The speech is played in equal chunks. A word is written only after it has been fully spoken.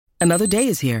Another day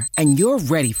is here, and you're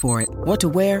ready for it. What to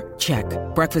wear? Check.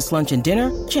 Breakfast, lunch, and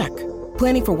dinner? Check.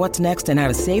 Planning for what's next and how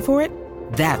to save for it?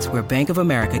 That's where Bank of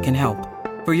America can help.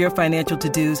 For your financial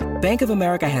to-dos, Bank of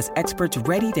America has experts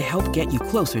ready to help get you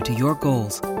closer to your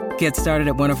goals. Get started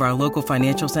at one of our local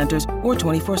financial centers or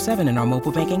 24/7 in our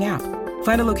mobile banking app.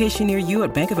 Find a location near you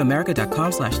at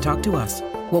bankofamerica.com/talktous.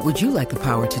 What would you like the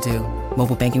power to do?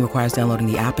 Mobile banking requires downloading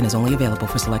the app and is only available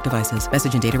for select devices.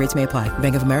 Message and data rates may apply.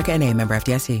 Bank of America N.A., member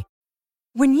FDIC.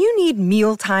 When you need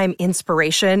mealtime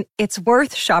inspiration, it's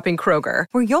worth shopping Kroger,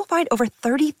 where you'll find over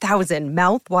 30,000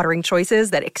 mouth-watering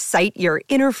choices that excite your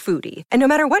inner foodie. And no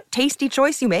matter what tasty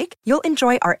choice you make, you'll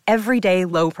enjoy our everyday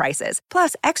low prices,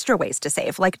 plus extra ways to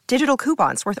save, like digital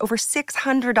coupons worth over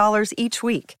 $600 each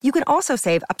week. You can also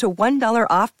save up to $1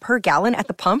 off per gallon at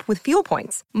the pump with fuel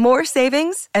points. More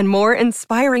savings and more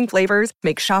inspiring flavors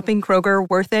make shopping Kroger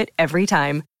worth it every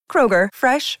time. Kroger,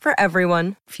 fresh for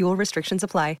everyone. Fuel restrictions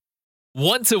apply.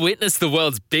 Want to witness the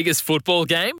world's biggest football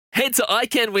game? Head to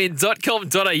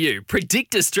iCanWin.com.au,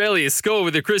 predict Australia's score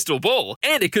with a crystal ball,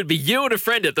 and it could be you and a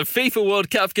friend at the FIFA World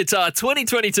Cup Qatar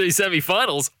 2022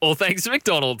 semi-finals, all thanks to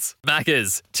McDonald's.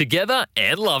 Maccas, together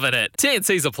and loving it.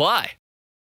 TNCs apply.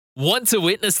 Want to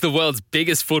witness the world's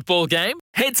biggest football game?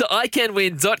 Head to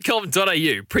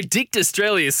iCanWin.com.au, predict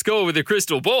Australia's score with a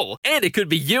crystal ball, and it could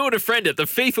be you and a friend at the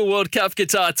FIFA World Cup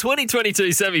Qatar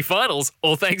 2022 semi-finals,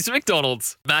 all thanks to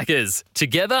McDonald's. Maccas,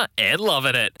 together and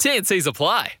loving it. TNCs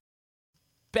apply.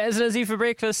 Baz and Izzy for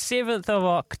breakfast, 7th of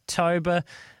October,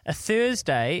 a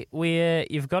Thursday where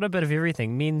you've got a bit of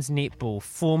everything. Men's netball,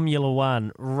 Formula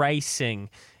One, racing,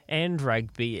 and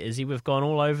rugby. Izzy, we've gone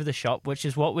all over the shop, which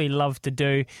is what we love to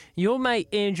do. Your mate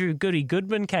Andrew Goody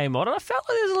Goodman came on, and I felt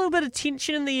like there was a little bit of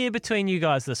tension in the air between you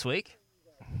guys this week.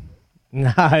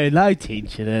 No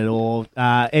tension at all.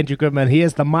 Andrew Goodman, he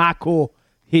is the Markhor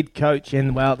head coach,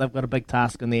 and, well, they've got a big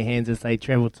task on their hands as they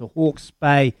travel to Hawke's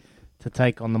Bay to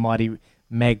take on the mighty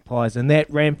Magpies in that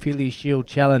Ramphilly Shield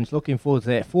Challenge. Looking forward to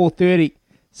that. 4:30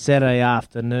 Saturday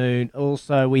afternoon.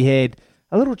 Also, we had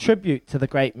a little tribute to the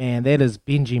great man, that is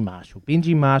Benji Marshall.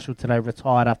 Benji Marshall today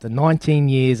retired after 19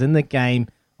 years in the game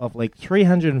of like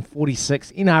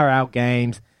 346 NRL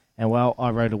games. And, well, I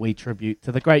wrote a wee tribute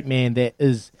to the great man that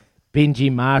is Benji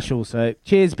Marshall. So,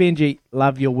 cheers, Benji.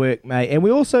 Love your work, mate. And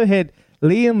we also had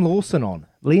Liam Lawson on.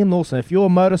 Liam Lawson, if you're a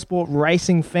motorsport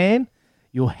racing fan,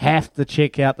 you'll have to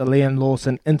check out the Liam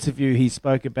Lawson interview. He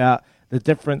spoke about the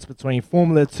difference between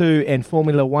Formula 2 and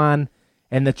Formula 1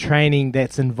 and the training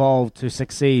that's involved to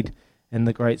succeed in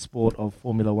the great sport of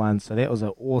Formula One. So that was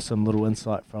an awesome little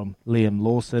insight from Liam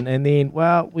Lawson. And then,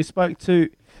 well, we spoke to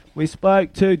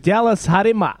Dallas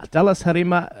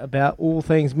Harima about all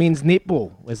things men's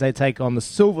netball as they take on the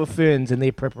Silver Ferns in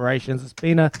their preparations. It's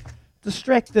been a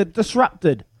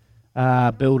disrupted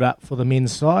build-up for the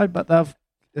men's side, but they've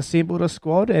assembled a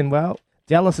squad. And, well,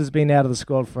 Dallas has been out of the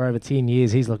squad for over 10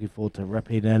 years. He's looking forward to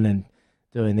ripping in and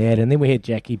doing that. And then we had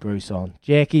Jackie Bruce on.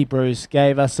 Jackie Bruce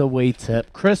gave us a wee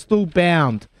tip. Crystal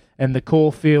Bound in the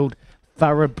Caulfield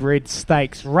Thoroughbred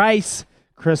Stakes race.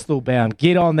 Crystal Bound.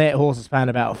 Get on that horse. It's paying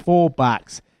about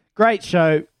 $4. Great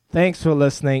show. Thanks for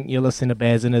listening. You're listening to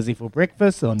Baz and Izzy for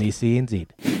breakfast on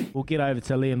SENZ. We'll get over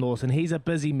to Liam Lawson. He's a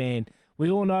busy man.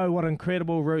 We all know what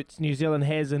incredible roots New Zealand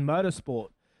has in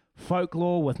motorsport.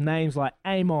 Folklore with names like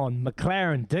Amon,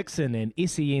 McLaren, Dixon, and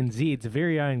SENZ's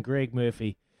very own Greg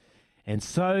Murphy. And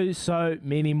so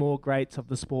many more greats of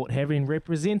the sport having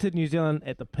represented New Zealand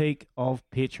at the peak of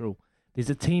petrol. There's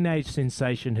a teenage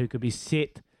sensation who could be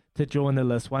set to join the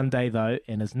list one day, though,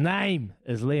 and his name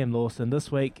is Liam Lawson.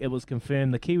 This week it was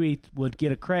confirmed the Kiwi would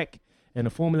get a crack in a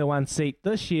Formula One seat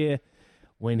this year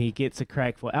when he gets a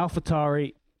crack for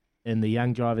AlphaTauri in the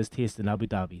Young Drivers Test in Abu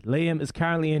Dhabi. Liam is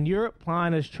currently in Europe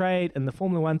plying his trade in the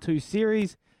Formula 1 2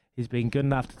 Series. He's been good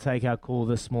enough to take our call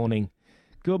this morning.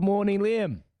 Good morning,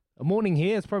 Liam. A morning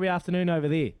here. It's probably afternoon over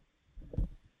there.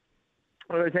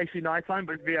 Well, it's actually nighttime,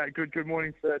 but yeah, good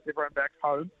morning to everyone back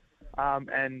home.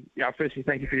 And yeah, firstly,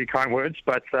 thank you for your kind words,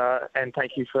 and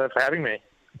thank you for having me.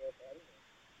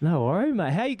 No worries,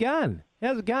 mate. How you going?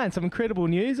 How's it going? Some incredible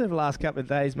news over the last couple of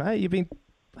days, mate. You've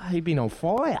been on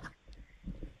fire.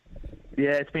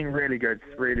 Yeah, it's been really good.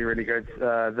 Really, really good.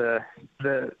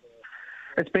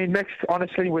 It's been mixed,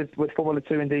 honestly, with Formula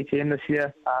 2 and DTM this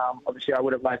year. Obviously, I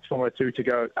would have liked Formula 2 to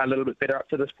go a little bit better up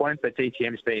to this point, but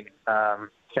DTM's been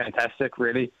fantastic,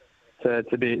 really,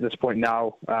 to be at this point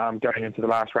now, going into the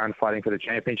last round fighting for the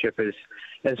championship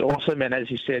is awesome. And as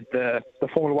you said, the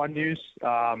Formula 1 news,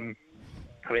 I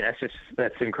mean,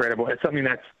 that's incredible. It's something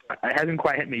it hasn't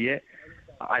quite hit me yet.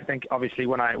 I think, obviously,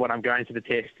 when I'm going to the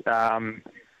test,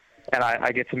 and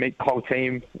I get to meet the whole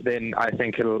team, then I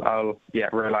think I'll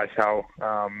realise how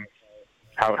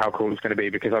cool it's going to be,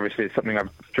 because obviously it's something I've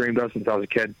dreamed of since I was a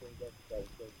kid.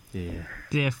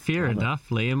 Yeah, fair enough,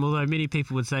 Liam. Although many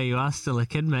people would say you are still a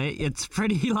kid, mate. It's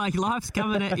pretty like life's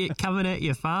coming at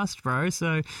you fast, bro.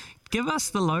 So give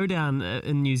us the lowdown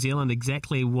in New Zealand,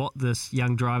 exactly what this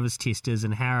young drivers test is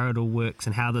and how it all works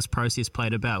and how this process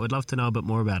played about. We'd love to know a bit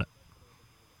more about it.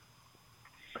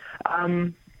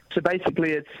 So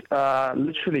basically, it's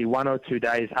literally 1 or 2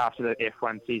 days after the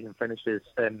F1 season finishes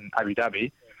in Abu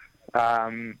Dhabi,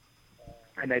 and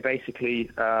they basically.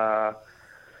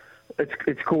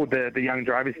 It's called the Young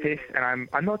Drivers Test, and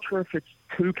I'm not sure if it's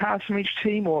 2 cars from each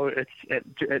team or it's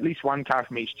at least 1 car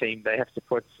from each team. They have to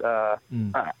put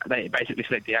they basically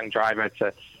select the young driver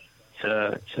to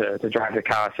drive the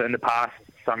car. So in the past,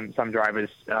 some drivers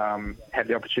had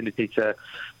the opportunity to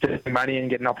make money and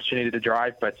get an opportunity to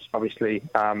drive, but obviously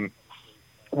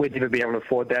we'd never be able to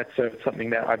afford that. So it's something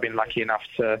that I've been lucky enough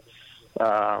to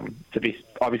be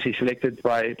obviously selected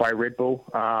by Red Bull.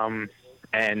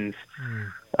 And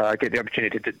get the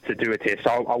opportunity to do a test.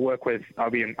 So I'll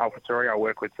be in AlphaTauri. I'll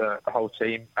work with the whole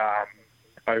team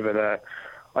over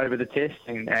the test,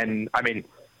 and I mean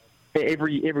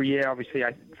every year, obviously,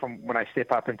 from when I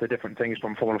step up into different things,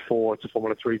 from Formula 4 to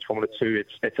Formula 3 to Formula 2,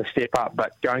 it's a step up.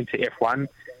 But going to F1,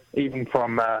 even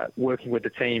from working with the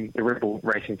team, the Red Bull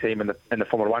racing team, in the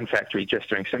Formula 1 factory, just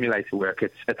doing simulator work,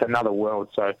 it's another world.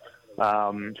 So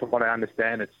from what I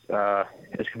understand, it's going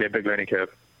to be a big learning curve.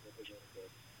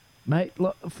 Mate,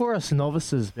 look, for us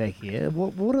novices back here,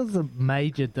 what are the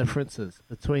major differences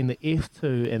between the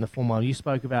F2 and the Formula 1? You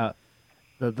spoke about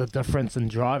the difference in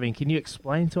driving. Can you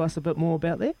explain to us a bit more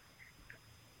about that?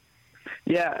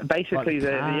 Yeah, basically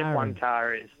the F1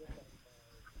 car is...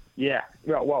 Yeah,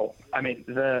 well, I mean,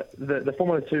 the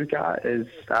Formula 2 car is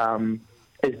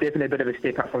definitely a bit of a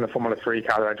step up from the Formula 3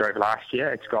 car that I drove last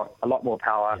year. It's got a lot more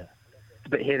power. Yeah. It's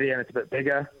a bit heavier and it's a bit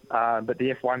bigger, but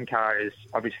the F1 car is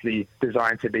obviously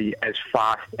designed to be as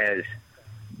fast as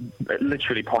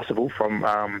literally possible. From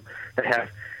they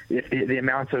have the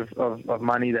amount of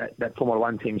money that Formula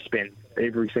 1 teams spend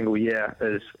every single year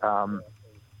is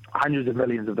hundreds of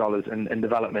millions of dollars in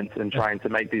development and trying to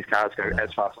make these cars go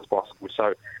as fast as possible.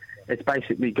 So it's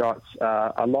basically got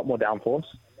a lot more downforce,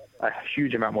 a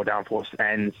huge amount more downforce,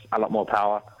 and a lot more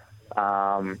power.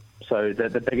 So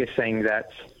the biggest thing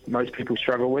that most people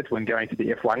struggle with when going to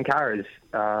the F1 car is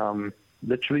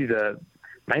literally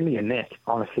mainly your neck.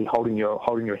 Honestly, holding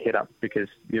your head up, because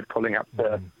you're pulling up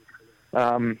to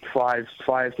 5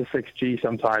 to 6 G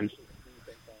sometimes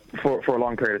for a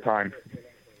long period of time.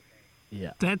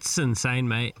 Yeah, that's insane,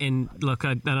 mate. And look,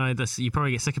 I know this. You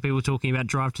probably get sick of people talking about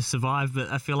Drive to Survive, but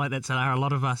I feel like that's a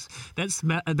lot of us. That's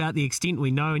about the extent we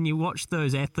know. And you watch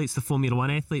those athletes, the Formula 1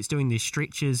 athletes, doing their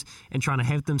stretches and trying to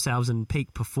have themselves in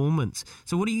peak performance.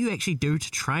 So what do you actually do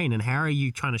to train, and how are you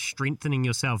trying to strengthening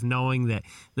yourself, knowing that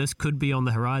this could be on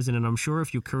the horizon? And I'm sure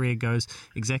if your career goes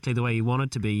exactly the way you want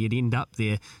it to be, you'd end up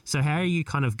there. So how are you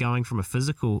kind of going from a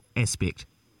physical aspect?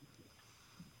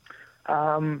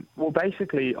 Well,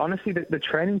 basically, honestly, the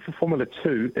training for Formula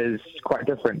 2 is quite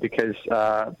different, because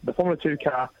the Formula 2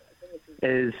 car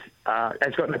has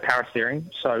got no power steering,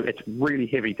 so it's really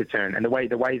heavy to turn. And the way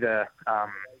the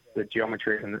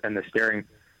geometry and the steering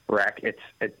rack,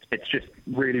 it's just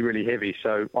really, really heavy.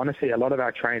 So honestly, a lot of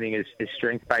our training is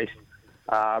strength based.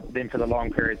 Then for the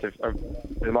long periods of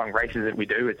the long races that we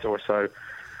do, it's also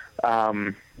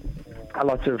a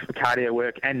lot of cardio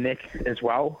work and neck as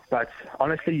well. But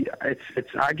honestly,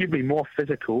 it's arguably more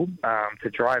physical to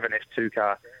drive an F2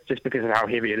 car, just because of how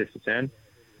heavy it is to turn.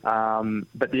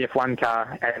 But the F1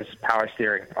 car has power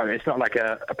steering. I mean, it's not like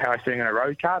a power steering on a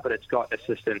road car, but it's got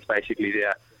assistance basically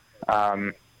there.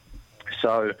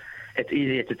 So it's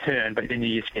easier to turn, but then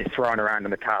you just get thrown around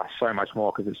in the car so much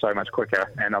more, because it's so much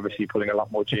quicker, and obviously pulling a lot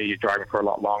more G, you're driving for a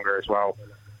lot longer as well.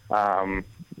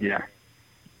 Yeah.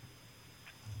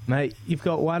 Mate, you've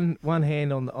got one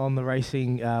hand on the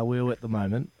racing wheel at the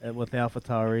moment with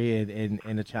AlphaTauri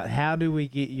and a chart. How do we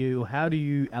get you? How do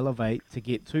you elevate to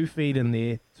get 2 feet in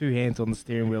there, 2 hands on the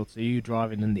steering wheel, to you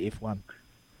driving in the F1?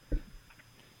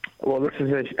 Well, this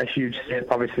is a huge step.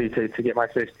 Obviously, to get my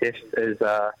first test is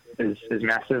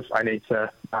massive. I need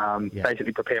to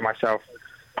basically prepare myself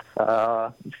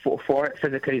for it.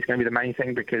 Physically, it's going to be the main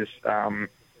thing, because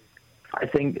I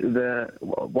think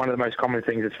one of the most common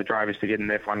things is for drivers to get in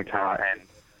their F1 car and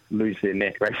lose their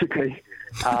neck, basically.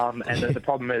 And the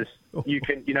problem is,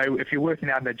 if you're working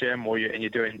out in the gym or you're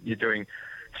doing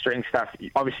strength stuff,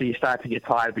 obviously you start to get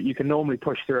tired, but you can normally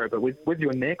push through it. But with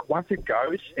your neck, once it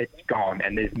goes, it's gone,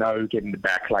 and there's no getting it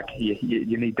back. Like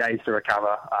you need days to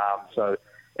recover. So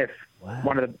if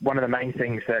one of the main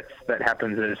things that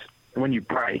happens is when you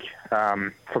brake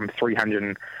from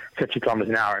 350 kilometers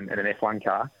an hour in an F1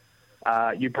 car,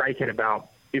 you brake at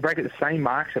the same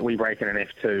marks that we brake in an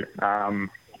F2,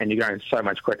 and you're going so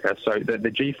much quicker. So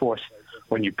the G-force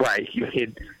when you brake, your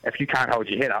head, if you can't hold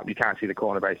your head up, you can't see the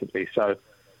corner basically. So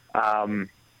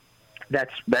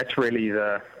that's really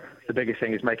the biggest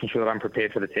thing, is making sure that I'm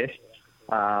prepared for the test.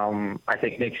 I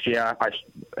think next year I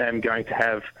am going to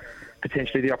have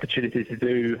potentially the opportunity to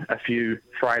do a few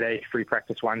Friday free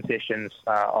practice 1 sessions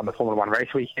on the Formula 1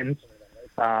 race weekends,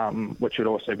 which would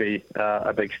also be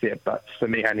a big step. But for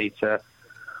me, I need to,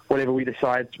 whatever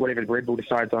Red Bull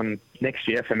decides on next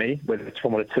year for me, whether it's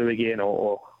Formula 2 again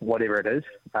or whatever it is,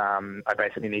 I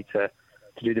basically need to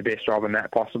do the best job in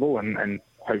that possible, and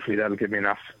hopefully that'll give me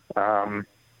enough to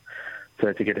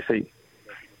get a seat.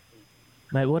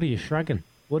 Mate, what are you shrugging?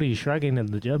 What are you shrugging in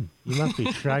the gym? You must be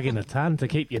shrugging a ton to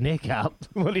keep your neck up.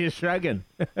 What are you shrugging?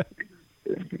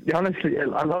 Honestly, a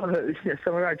lot of it,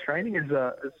 some of our training is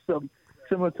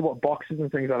similar to what boxers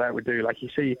and things like that would do. Like you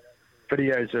see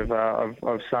videos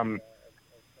of some,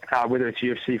 whether it's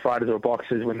UFC fighters or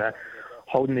boxers, when they're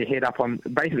holding their head up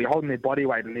basically holding their body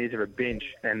weight on the edge of a bench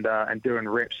and doing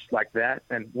reps like that.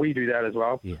 And we do that as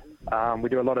well. Yeah. We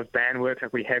do a lot of band work.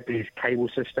 Like we have these cable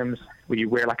systems where you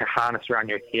wear like a harness around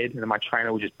your head, and then my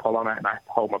trainer will just pull on it and I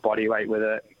hold my body weight with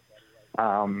it,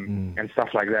 and stuff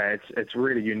like that. It's a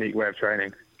really unique way of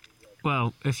training.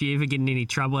 Well, if you ever get in any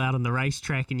trouble out on the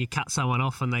racetrack and you cut someone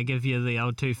off and they give you the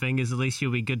old 2 fingers, at least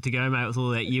you'll be good to go, mate, with all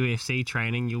that UFC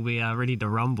training. You'll be ready to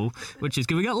rumble, which is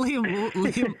good. We got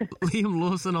Liam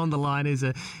Lawson on the line, who's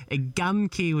a gun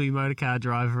Kiwi motorcar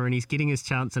driver, and he's getting his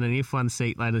chance in an F1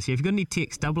 seat later this year. If you've got any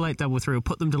texts, 8833, we'll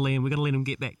put them to Liam. We've got to let him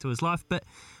get back to his life. But,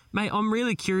 mate, I'm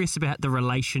really curious about the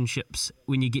relationships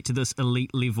when you get to this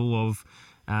elite level of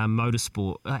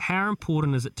motorsport. How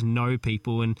important is it to know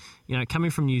people? And, you know,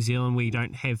 coming from New Zealand, we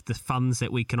don't have the funds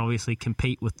that we can obviously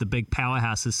compete with the big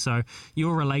powerhouses. So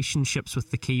your relationships with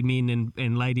the key men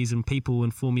and ladies and people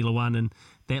in Formula One and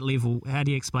that level, how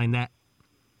do you explain that?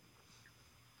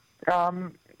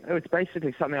 It's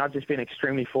basically something I've just been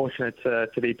extremely fortunate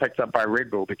to be picked up by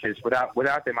Red Bull, because without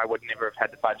them, I would never have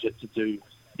had the budget to do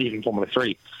even Formula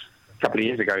 3. Couple of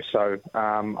years ago, so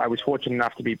I was fortunate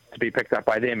enough to be picked up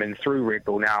by them, and through Red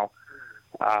Bull now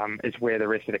is where the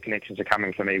rest of the connections are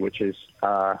coming for me, which is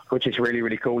really,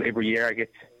 really cool. Every year I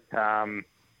get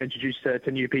introduced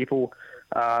to new people.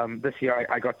 This year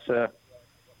I got to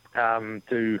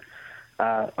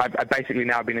I've basically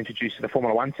now been introduced to the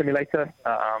Formula 1 simulator,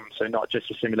 so not just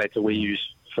a simulator we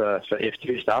use for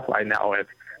F2 stuff. I now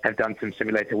have done some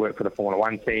simulator work for the Formula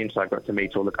 1 team, so I've got to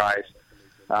meet all the guys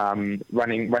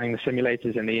running the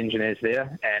simulators and the engineers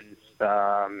there,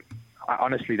 and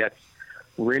honestly, that's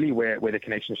really where the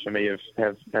connections for me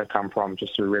have come from,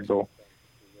 just through Red Bull.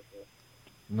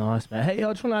 Nice, man. Hey,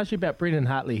 I just want to ask you about Brendan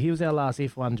Hartley. He was our last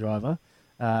F1 driver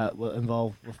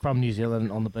involved from New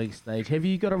Zealand on the big stage. Have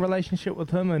you got a relationship with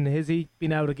him, and has he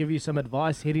been able to give you some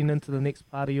advice heading into the next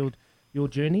part of your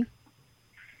journey?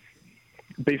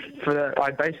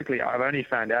 I've only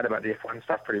found out about the F1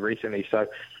 stuff pretty recently, so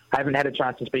I haven't had a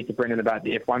chance to speak to Brendan about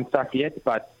the F1 stuff yet,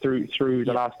 but through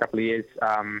the last couple of years,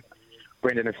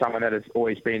 Brendan is someone that has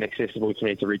always been accessible to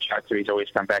me to reach out to. He's always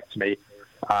come back to me.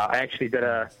 I actually did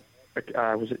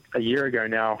was it a year ago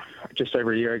now, just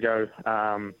over a year ago,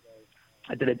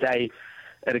 I did a day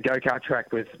at a go-kart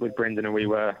track with Brendan, and we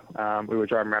were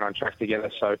driving around on track together,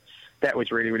 so that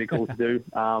was really, really cool to do.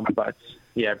 But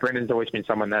yeah, Brendan's always been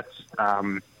someone that's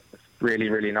really,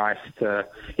 really nice.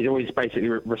 He's always basically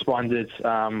responded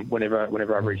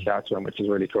whenever I've reached out to him, which is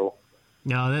really cool.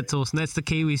 No, that's awesome. That's the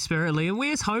Kiwi spirit, Liam.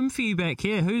 Where's home for you back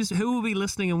here? Who will be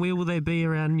listening, and where will they be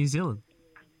around New Zealand?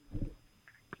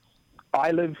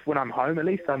 I live, when I'm home at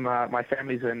least, my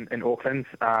family's in Auckland,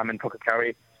 in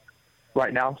Pukekohe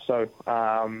right now, so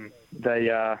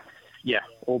they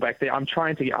all back there. I'm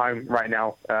trying to get home right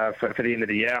now for the end of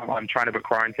the year. I'm trying to book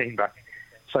quarantine, but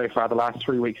so far the last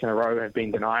 3 weeks in a row have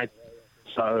been denied,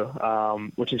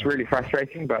 so which is really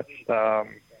frustrating, but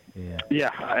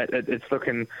it's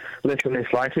looking less and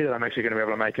less likely that I'm actually going to be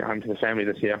able to make it home to the family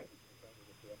this year.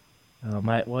 Oh,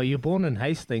 mate, well, you're born in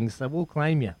Hastings, so we'll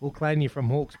claim you. We'll claim you from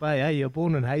Hawke's Bay, eh? You're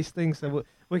born in Hastings, so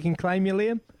we can claim you,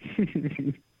 Liam?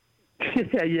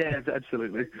 yeah,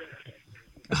 absolutely.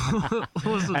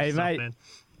 Awesome hey, stuff, mate. Man.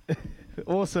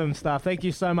 Awesome stuff. Thank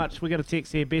you so much. We got a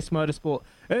text here, Best Motorsport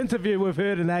interview we've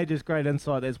heard in ages. Great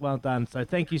insight. That's well done. So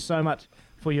thank you so much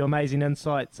for your amazing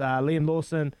insights. Liam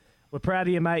Lawson, we're proud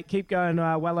of you, mate. Keep going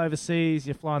well overseas.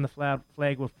 You're flying the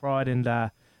flag with pride, and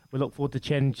we look forward to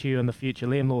chatting to you in the future.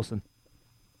 Liam Lawson.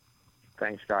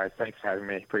 Thanks, guys. Thanks for having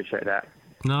me. Appreciate that.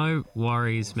 No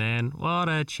worries, man. What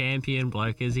a champion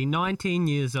bloke is he? 19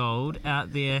 years old,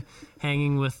 out there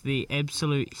hanging with the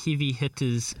absolute heavy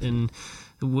hitters in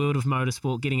the world of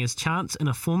motorsport, getting his chance in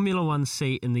a Formula One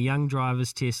seat in the Young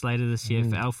Drivers Test later this year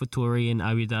for AlphaTauri in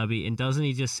Abu Dhabi. And doesn't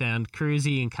he just sound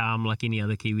cruisy and calm like any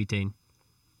other Kiwi teen?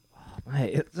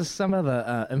 Mate, it's just some of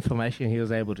the information he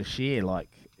was able to share.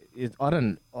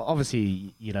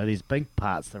 Obviously, there's big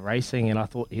parts to racing, and I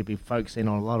thought he'd be focusing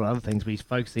on a lot of other things, but he's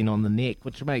focusing on the neck,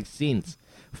 which makes sense.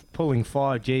 Pulling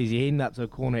 5 Gs, you're heading up to a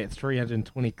corner at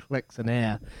 320 clicks an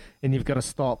hour, and you've got to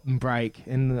stop and brake.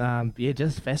 And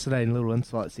just fascinating little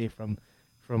insights there from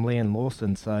Liam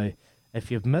Lawson. So if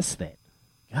you've missed that,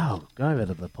 go over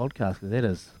to the podcast, because that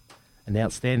is an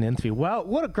outstanding interview. Well,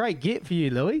 what a great get for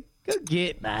you, Louis. Good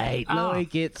get, mate. Louis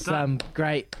gets some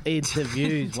great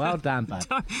interviews. Well done, bud.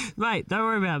 Mate, don't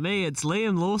worry about me. It's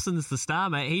Liam Lawson's the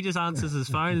star, mate. He just answers his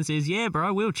phone and says, yeah,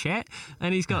 bro, we'll chat.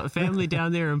 And he's got family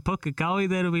down there in Pukekohe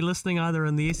that'll be listening either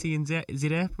on the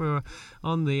SENZ app or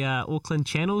on the Auckland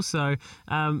channel. So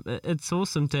it's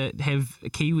awesome to have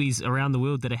Kiwis around the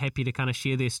world that are happy to kind of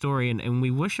share their story. And we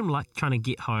wish them luck trying to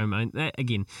get home. And that,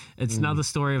 again, it's another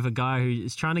story of a guy who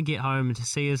is trying to get home to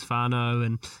see his whānau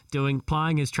and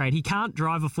plying his trade. He can't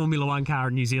drive a Formula One car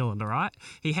in New Zealand, all right?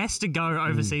 He has to go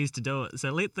overseas to do it. So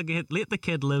let the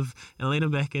kid live and let him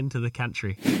back into the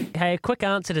country. Hey, a quick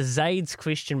answer to Zaid's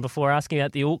question before asking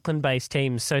about the Auckland-based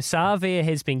teams. So Savia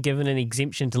has been given an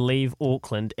exemption to leave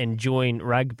Auckland and join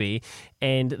rugby,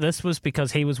 and this was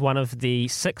because he was one of the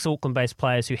 6 Auckland-based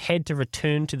players who had to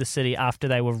return to the city after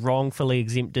they were wrongfully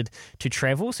exempted to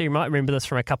travel. So you might remember this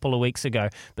from a couple of weeks ago.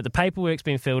 But the paperwork's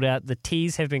been filled out, the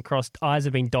T's have been crossed, I's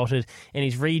have been dotted, and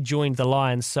he's rejoined the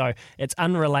Lions. So it's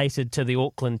unrelated to the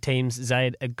Auckland teams.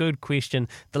 Zaid, a good question.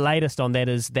 The latest on that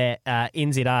is that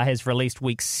NZR has released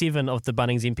week 7 of the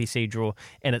Bunnings NPC draw,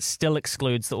 and it still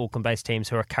excludes the Auckland-based teams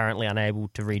who are currently unable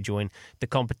to rejoin the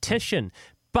competition.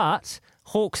 But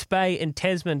Hawke's Bay and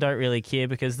Tasman don't really care,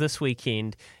 because this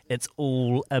weekend it's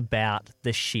all about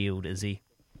the Shield, Izzy.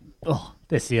 Oh,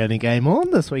 that's the only game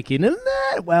on this weekend, isn't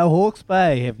it? Well, Hawke's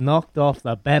Bay have knocked off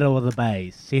the Battle of the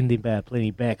Bays, sending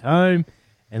plenty back home,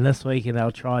 and this weekend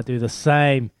they'll try to do the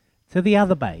same to the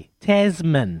other bay,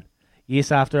 Tasman.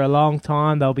 Yes, after a long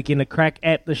time, they'll begin a crack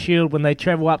at the Shield when they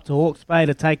travel up to Hawke's Bay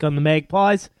to take on the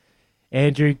Magpies.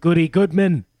 Andrew Goody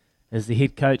Goodman is the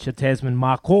head coach of Tasman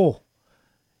Mako,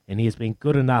 and he has been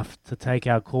good enough to take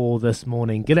our call this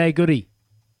morning. G'day, Goody.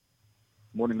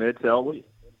 Morning, lads. How are we?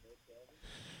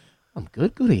 I'm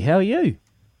good, Goody. How are you?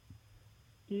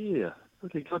 Yeah,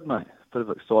 pretty good, mate. Bit of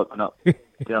excitement up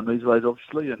down these ways,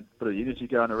 obviously, and a bit of energy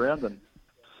going around, and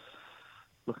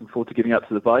looking forward to getting up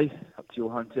to the bay, up to your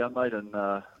hometown, mate. And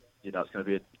it's going to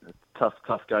be a tough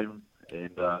game,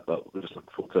 and but we're just looking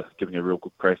forward to giving a real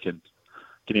good crack and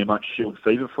getting a much Shield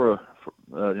fever for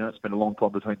it's been a long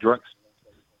time between drinks.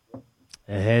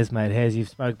 It has, mate. It has. You've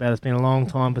spoke about it's been a long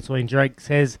time between drinks.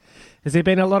 Has there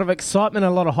been a lot of excitement, a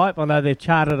lot of hype? I know they've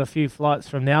chartered a few flights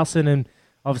from Nelson, and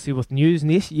obviously with news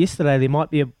yesterday, there might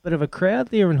be a bit of a crowd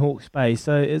there in Hawke's Bay.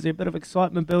 So is there a bit of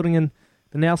excitement building in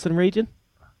the Nelson region?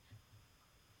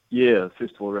 Yeah,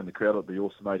 first of all, around the crowd, it'd be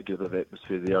awesome, mate, to get a bit of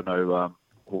atmosphere there. I know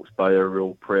Hawke's Bay are a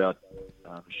real proud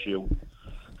Shield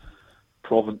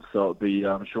province, so it'll be,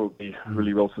 I'm sure it'll be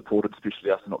really well supported,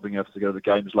 especially us not being able to go to the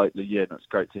games lately. Yeah, and it's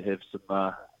great to have some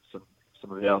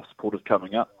of our supporters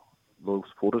coming up, loyal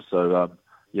supporters. So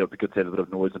it'll be good to have a bit of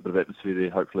noise and a bit of atmosphere there,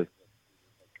 hopefully.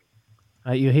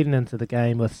 You're heading into the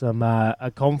game with some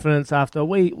confidence after a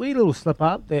wee little slip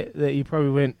up that you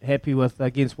probably weren't happy with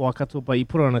against Waikato, but you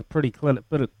put on a pretty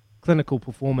clinical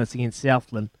performance against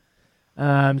Southland.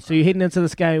 So you're heading into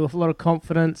this game with a lot of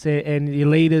confidence, and your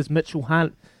leaders, Mitchell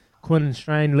Hunt, Quinn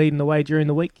Strain, leading the way during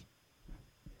the week.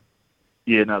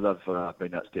 Yeah, no, they've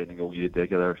been outstanding all year. They're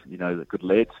good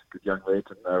lads, good young lads,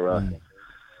 and they're on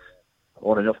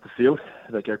and off the field.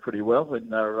 They go pretty well,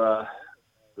 and they're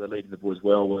leading the boys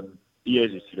well. And yeah,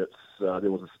 as you said,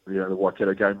 there was the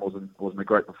Waikato game wasn't a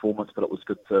great performance, but it was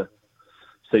good to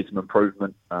see some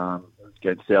improvement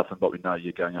against Southland. But we know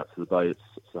you're going up to the Bay, it's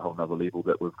a whole other level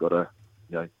that we've got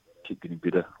to keep getting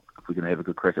better if we're going to have a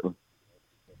good crack at them.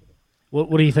 What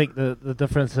do you think the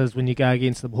difference is when you go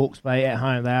against the Hawke's Bay at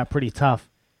home? They are pretty tough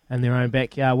in their own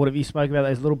backyard. What have you spoken about,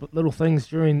 those little things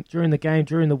during the game,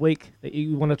 during the week that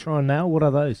you want to try and nail? What are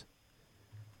those?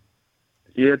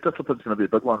 Yeah, discipline's going to be a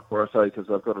big one for us, because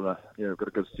they've got a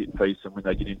good set piece, and when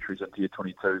they get entries into year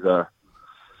 22,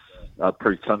 they're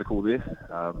pretty clinical there.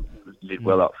 Led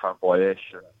well up front by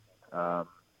Ash, and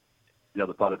the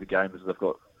other part of the game is they've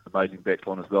got amazing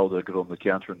backline as well. They're good on the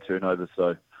counter and turnover,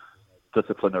 so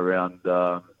discipline around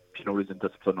penalties and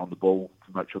discipline on the ball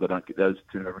to make sure they don't get those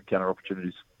turnover and counter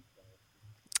opportunities.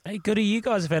 Hey, Goody, you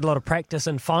guys have had a lot of practice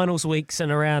in finals weeks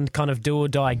and around kind of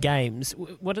do-or-die games.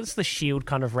 What does the Shield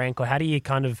kind of rank, or how do you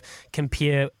kind of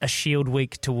compare a Shield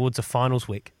week towards a finals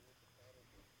week?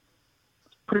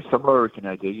 Pretty similar, I reckon,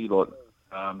 Diggy.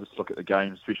 Just look at the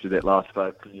game, especially that last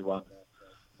phase, you won.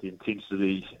 The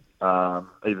intensity,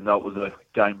 even though it was a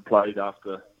game played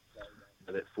after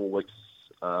that 4 weeks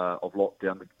of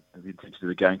lockdown, the intensity of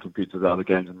the game compared to the other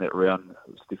games in that round,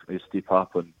 it was definitely a step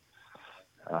up. And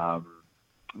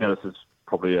this is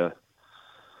probably a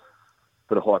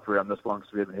bit of hype around this one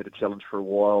because we haven't had a challenge for a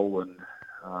while and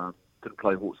didn't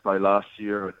play Hawke's Bay last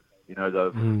year. And,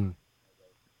 they've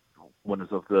winners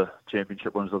of the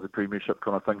championship, winners of the premiership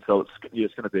kind of thing. So it's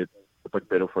going to be a big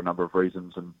battle for a number of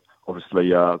reasons. And obviously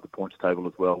the points table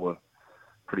as well were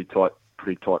pretty tight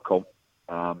comp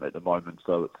at the moment.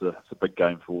 So it's a big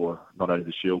game for not only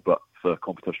the Shield but for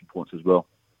competition points as well.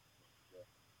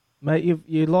 Mate,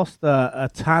 you lost a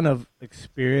ton of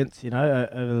experience,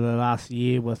 over the last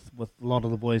year with a lot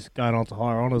of the boys going on to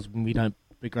higher honours, and we don't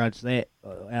begrudge that.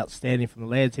 Outstanding from the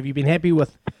lads. Have you been happy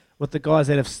with the guys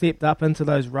that have stepped up into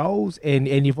those roles? And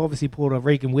you've obviously pulled a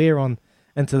Regan Ware on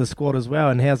into the squad as well,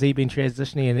 and how's he been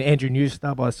transitioning? And Andrew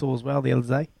Newstub I saw as well the other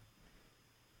day.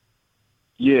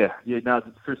 Yeah. No,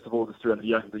 first of all, just around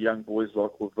the young boys,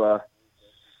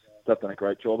 they've done a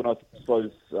great job, and I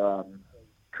suppose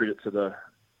credit to the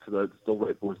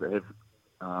Stalwart boys that have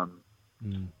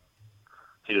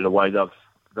headed away.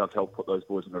 They've helped put those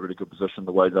boys in a really good position.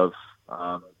 The way they've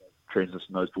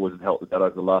transitioned those boys and helped with that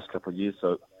over the last couple of years.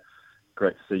 So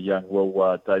great to see young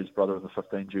Will, Dave's brother, in the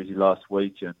 15 jersey last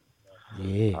week, and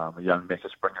a young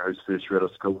Macca Springer who's first year out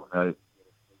of school,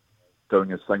 doing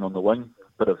his thing on the wing.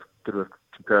 Bit of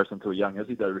comparison to a young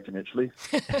Izzy, though, I reckon, actually.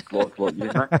 like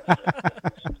you, mate.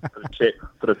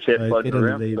 Bit of chat floating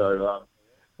around.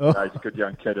 So he's a good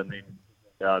young kid, and then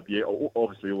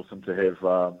obviously awesome to have.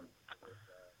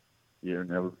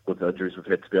 With the injuries we've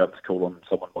had, to be able to call on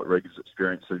someone like Regan's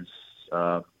experience, who's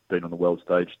been on the world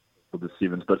stage with the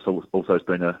Sevens, but also has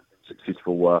been a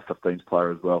successful 15s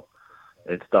player as well.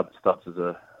 And Stubbs is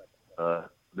a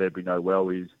lad we know well.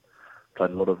 He's played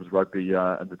a lot of his rugby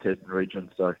in the Tasman region,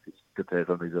 so it's good to have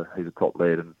him. He's a top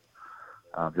lad, and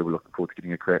we're looking forward to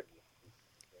getting a crack.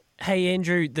 Hey,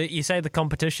 Andrew, you say the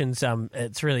competition's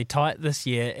it's really tight this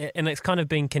year, and it's kind of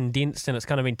been condensed and it's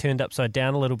kind of been turned upside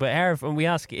down a little bit. And we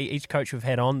ask each coach we've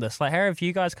had on this, how have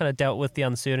you guys kind of dealt with the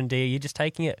uncertainty? Are you just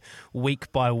taking it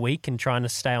week by week and trying to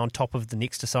stay on top of the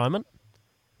next assignment?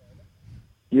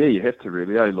 Yeah, you have to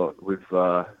really. We're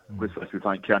supposed to be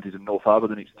playing counties in North Harbour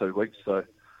the next 2 weeks, so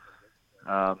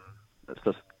it's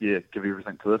just give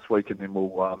everything to this week, and then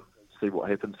we'll see what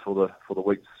happens for the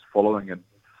weeks following. And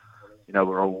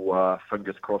we're all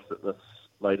fingers crossed that this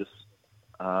latest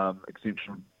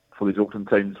exemption for these Auckland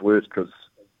teams works, because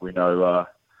we know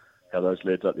how those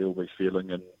lads up there will be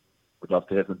feeling, and we'd love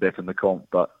to have them back in the comp.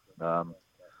 But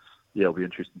it'll be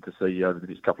interesting to see over the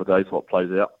next couple of days what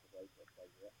plays out.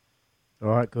 All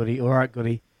right,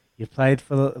 Goody. You've played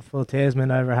for Tasman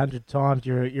over 100 times.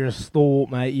 You're a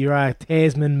stalwart, mate. You're a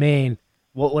Tasman man.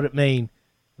 What would it mean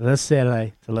this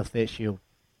Saturday to lift that shield?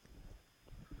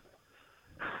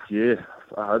 Yeah,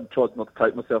 I tried not to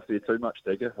take myself there too much,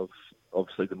 Digger.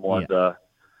 Obviously, the mind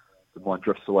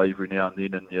drifts away every now and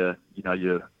then, and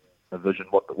you envision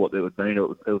what that would mean.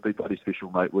 It would be bloody special,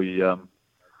 mate. We, like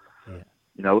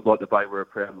the Bay, we're a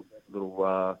proud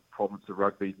little province of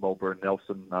rugby. Marlborough and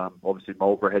Nelson. Obviously,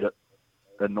 Marlborough had it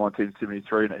in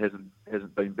 1973, and it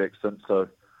hasn't been back since. So,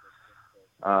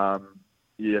 for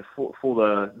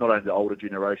the not only the older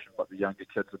generation but the younger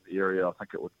kids in the area, I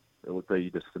think it would be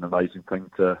just an amazing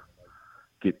thing to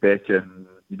get back and,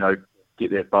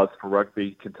 get that buzz for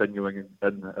rugby continuing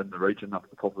in the region up at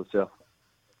the top of the south.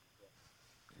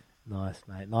 Nice,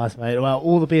 mate. Well,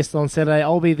 all the best on Saturday.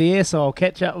 I'll be there, so I'll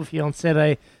catch up with you on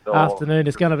Saturday afternoon.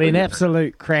 It's going to be an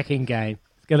absolute cracking game.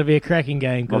 It's going to be a cracking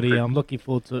game, Goody. I'm looking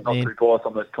forward to it, man. Not too biased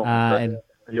on this conference.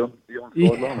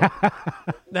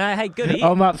 No, hey, Goody.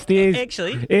 I'm upstairs.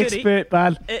 Actually, expert, Goody,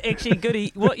 bud. Actually,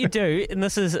 Goody, what you do, and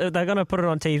this is, they're going to put it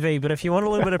on TV, but if you want a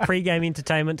little bit of pre-game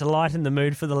entertainment to lighten the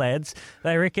mood for the lads,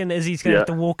 they reckon Izzy's going to have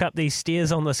to walk up these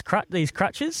stairs on these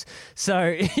crutches.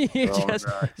 So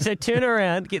so turn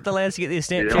around, get the lads to get their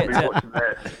Snapchats out.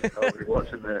 I'll be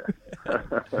watching that.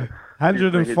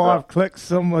 105 clicks,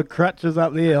 some with crutches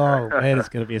up there. Oh, man, it's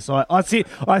going to be a sight. I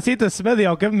said to Smithy,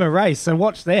 I'll give him a race, so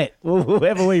watch that. We'll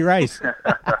have a wee race.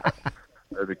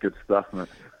 That'd be good stuff, mate.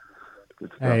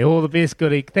 Good stuff. Hey, all the best,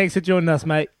 Goody. Thanks for joining us,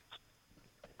 mate.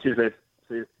 Cheers, mate.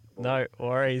 See you. No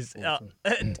worries. Awesome.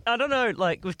 I don't know,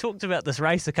 like, we've talked about this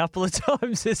race a couple of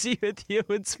times, with you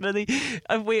and Smithy.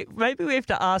 Maybe we have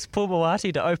to ask Paul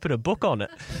Moati to open a book on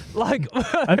it. Like,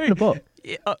 Open a book.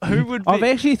 Who would be... I've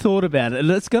actually thought about it, and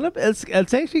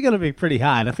it's actually gonna be pretty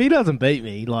hard. If he doesn't beat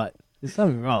me, like, there's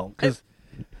something wrong. Because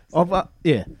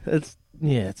it's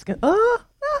gonna.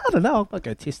 I don't know. I might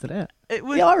go test it out.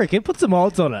 I reckon. Put some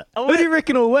odds on it. Who do you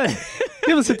reckon will win?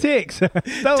 Give us a text.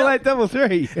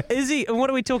 8833. Is he? And what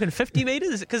are we talking? 50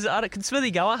 metres? Because can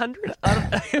Smithy go 100?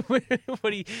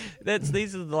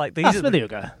 These are Smithy will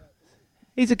go.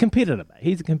 He's a competitor, mate.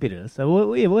 He's a competitor. So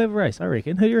we'll have a race, I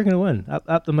reckon. Who do you reckon will win?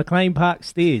 Up the McLean Park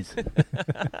stairs.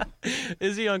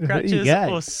 Is he on crutches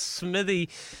or Smithy,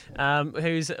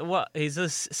 who's his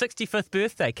 65th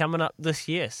birthday coming up this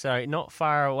year, so not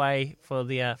far away from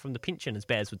the pension, as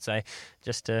Baz would say,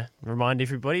 just to remind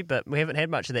everybody. But we haven't had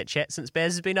much of that chat since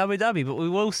Baz has been Abu Dhabi, but we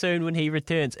will soon when he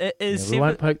returns. It is we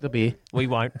won't poke the bear. We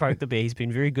won't poke the bear. He's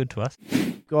been very good to us.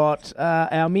 Got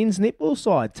our men's netball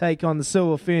side take on the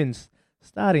Silver Ferns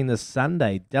starting this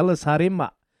Sunday. Dallas Harema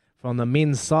from the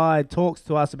men's side talks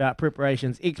to us about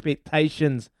preparations,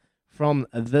 expectations from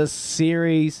this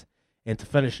series. And to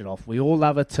finish it off, we all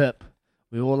love a tip.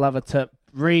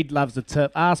 Reed loves a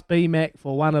tip. Ask BMAC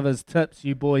for one of his tips.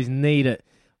 You boys need it.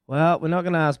 Well, we're not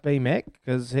going to ask BMAC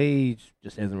because he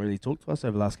just hasn't really talked to us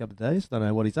over the last couple of days. Don't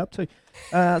know what he's up to.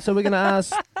 So we're going to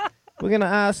ask. We're going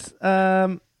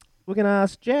to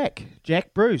ask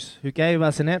Jack Bruce, who gave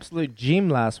us an absolute gem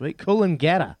last week.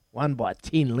 Coolangatta won by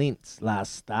 10 lengths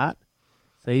last start.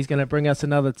 So he's going to bring us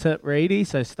another tip, Reedy.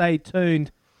 So stay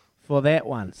tuned for that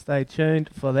one.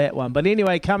 But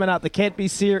anyway, coming up, the Cadbury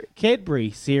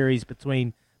series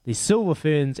between the Silver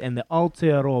Ferns and the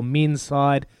Aotearoa men's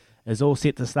side is all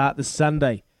set to start this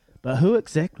Sunday. But who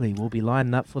exactly will be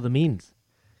lining up for the men's?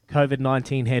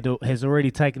 COVID-19 has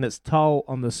already taken its toll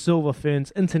on the Silver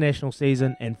Ferns international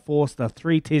season and forced the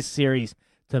 3-test series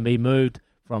to be moved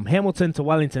from Hamilton to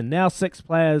Wellington. Now 6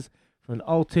 players from the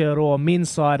Aotearoa men's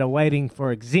side are waiting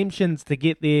for exemptions to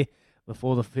get there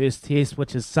before the first test,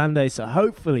 which is Sunday. So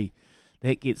hopefully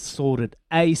that gets sorted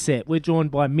ASAP. We're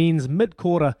joined by men's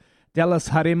mid-quarter Dallas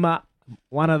Harema,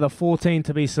 one of the 14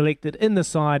 to be selected in the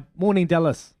side. Morning,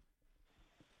 Dallas.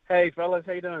 Hey, fellas.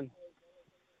 How you doing?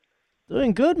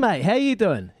 Doing good, mate. How you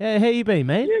doing? How you been,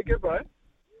 mate? Yeah, good, bro.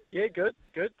 Yeah, good.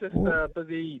 Just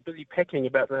busy packing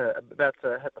about to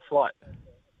hit the flight.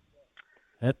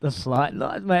 Hit the flight,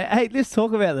 nice, mate. Hey, let's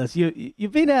talk about this.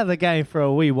 You've been out of the game for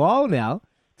a wee while now.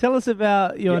 Tell us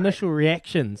about your initial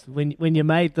reactions when you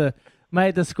made the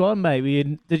squad,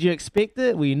 mate. Did you expect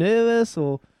it? Were you nervous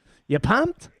or you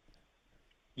pumped?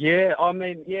 Yeah, I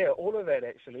mean, all of that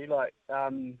actually. Like,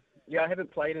 I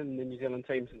haven't played in the New Zealand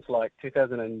team since like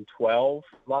 2012.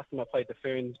 Last time I played the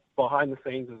Ferns behind the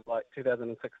scenes was like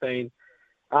 2016.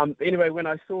 Anyway, when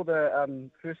I saw the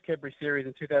first Cadbury series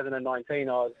in 2019,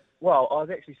 I was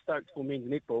actually stoked for men's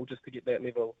netball just to get that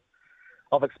level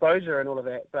of exposure and all of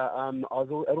that. But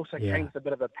it also came with a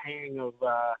bit of a pang of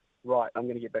I'm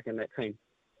going to get back in that team.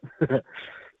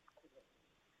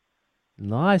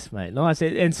 Nice, mate. Nice.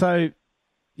 And so,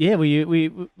 were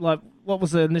you like? What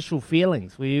was the initial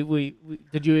feelings?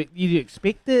 Did you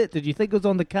expect it? Did you think it was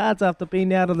on the cards after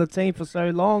being out of the team for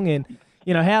so long? And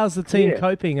how's the team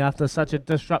coping after such a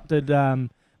disrupted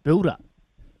build-up?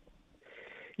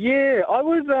 Yeah, I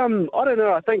was. I don't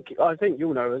know. I think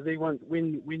you'll know. Is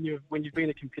when you've been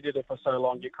a competitor for so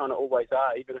long, you kind of always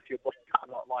are, even if your body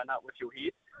can't line up with your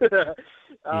head.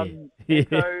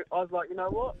 So I was like, you know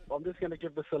what? I'm just going to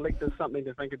give the selectors something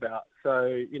to think about.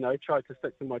 So tried to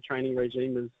stick to my training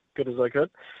regime as good as I could.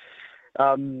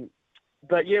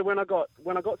 But yeah, when I got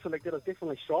selected, I was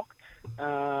definitely shocked.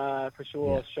 For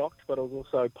sure, I was shocked, but I was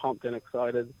also pumped and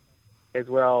excited as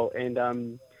well. And I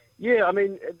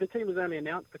mean, the team was only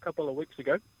announced a couple of weeks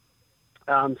ago.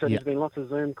 So there's been lots of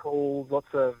Zoom calls,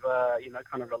 lots of,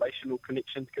 kind of relational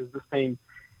connections because this team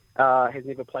has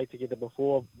never played together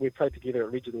before. We've played together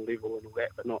at regional level and all that,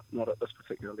 but not at this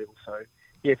particular level. So,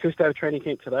 first day of training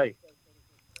camp today.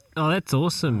 Oh, that's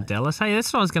awesome, Dallas. Hey,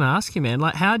 that's what I was going to ask you, man.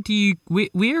 Like, how do you,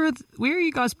 where are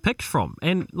you guys picked from?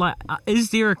 And, like,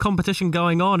 is there a competition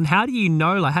going on? How do you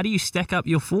know, like, how do you stack up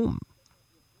your form?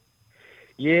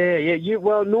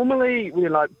 Well, normally,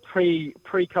 like,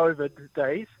 pre-COVID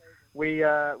days, we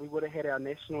would have had our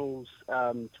nationals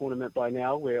tournament by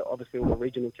now, where obviously all the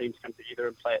regional teams come together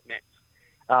and play at Nats,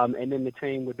 and then the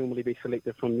team would normally be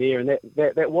selected from there, and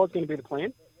that was going to be the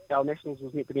plan. Our nationals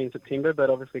was meant to be in September, but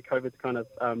obviously COVID's kind of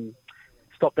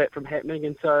stopped that from happening,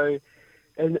 and so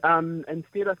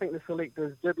instead, I think the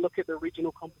selectors did look at the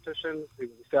regional competitions, the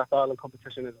South Island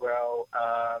competition as well,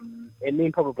 and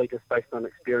then probably just based on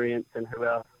experience and who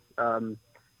else,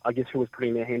 I guess, who was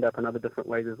putting their hand up in other different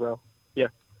ways as well. Yeah.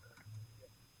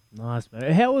 Nice,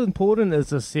 mate. How important is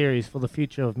this series for the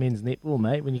future of men's netball,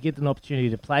 mate? When you get an opportunity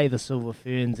to play the Silver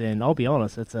Ferns, and I'll be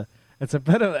honest, it's a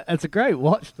great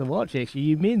watch to watch. Actually,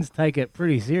 you men's take it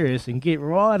pretty serious and get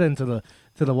right into the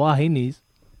Wahinis.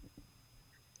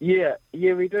 Yeah,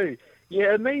 we do.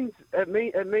 Yeah, it means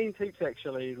heaps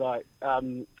actually. Like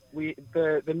the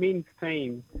men's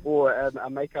team, or a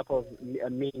makeup of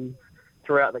men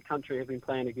throughout the country, have been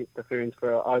playing against the Ferns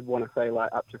for, I want to say,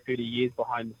 like up to 30 years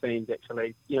behind the scenes.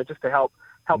 Actually, just to help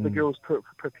the girls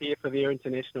prepare for their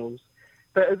internationals,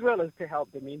 but as well as to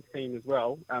help the men's team as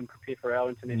well prepare for our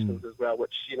internationals as well,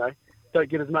 which don't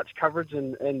get as much coverage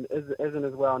and isn't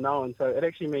as well known. So it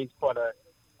actually means quite a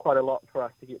lot for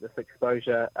us to get this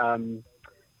exposure, and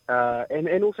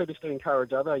also just to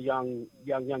encourage other young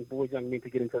boys, young men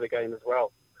to get into the game as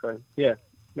well. So yeah,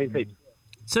 means heaps.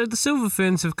 So the Silver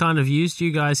Ferns have kind of used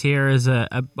you guys here as a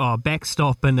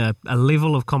backstop and a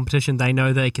level of competition they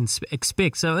know they can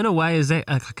expect. So in a way, is that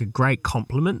like a great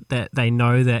compliment that they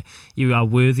know that you are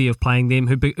worthy of playing them,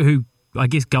 who I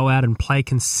guess go out and play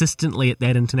consistently at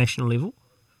that international level?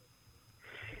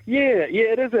 Yeah,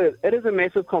 it is a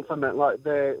massive compliment. Like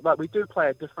we do play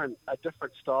a different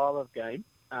style of game,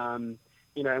 and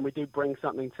we do bring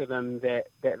something to them that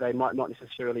they might not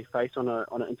necessarily face on an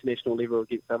international level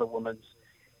against other women's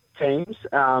teams,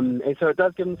 and so it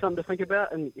does give them something to think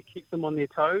about, and it keeps them on their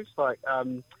toes. I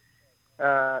think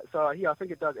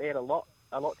it does add a lot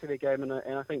to their game, and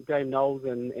I think Dame Knowles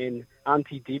and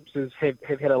Auntie Debs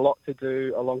have had a lot to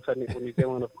do alongside Netball New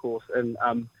Zealand, of course, and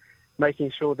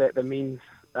making sure that the men's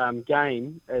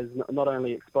game is not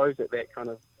only exposed at that kind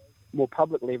of more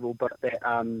public level, but that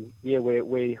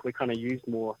we're kind of used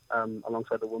more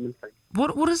alongside the women's team.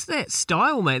 What is that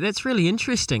style, mate? That's really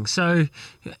interesting. So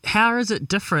how is it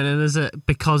different, and is it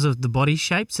because of the body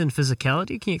shapes and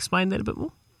physicality? Can you explain that a bit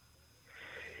more?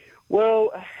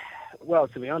 Well,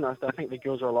 to be honest, I think the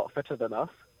girls are a lot fitter than us.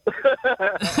 I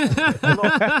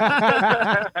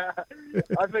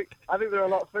think they're a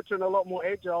lot fitter and a lot more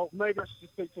agile. Maybe I should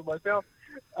just speak for myself.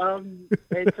 And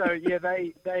so yeah,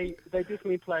 they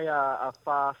definitely play a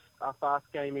fast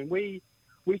game, and we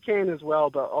can as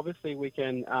well. But obviously we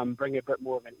can bring a bit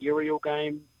more of an aerial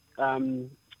game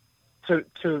to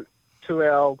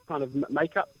our kind of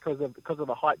makeup because of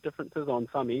the height differences on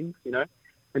some ends, in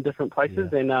different places,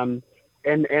 yeah.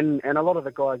 And a lot of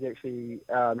the guys actually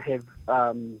have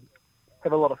a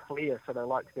lot of flair, so they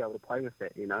like to be able to play with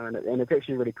that, and it's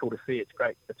actually really cool to see. It's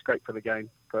great for the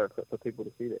game for people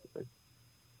to see that. So,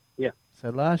 yeah. So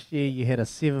last year you had a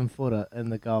 7-footer in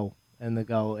the goal, and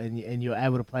you were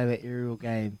able to play that aerial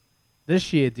game.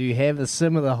 This year, do you have a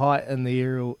similar height in the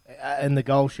aerial in the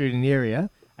goal shooting area?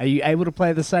 Are you able to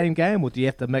play the same game, or do you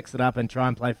have to mix it up and try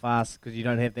and play fast because you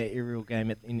don't have that aerial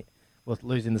game with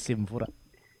losing the 7-footer?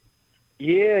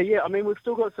 Yeah. I mean, we've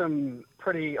still got some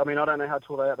pretty. I mean, I don't know how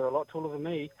tall they are. They're a lot taller than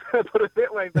me. Put it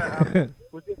that way. But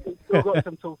we've still got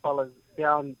some tall fellas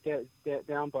down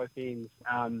both ends.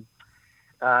 And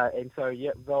so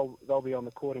yeah, they'll be on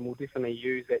the court, and we'll definitely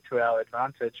use that to our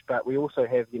advantage. But we also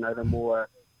have the more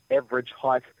average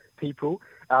height people,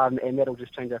 and that'll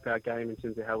just change up our game in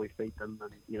terms of how we feed them,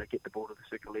 and get the ball to the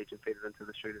circle edge and feed it into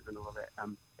the shooters and all of that.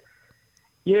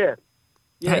 Yeah.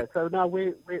 Hey. So no,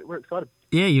 we're excited.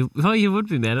 Yeah, you would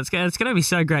be, man. It's going to be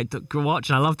so great to watch,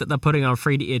 and I love that they're putting on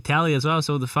free to air tally as well,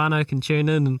 so the whānau can tune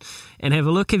in and have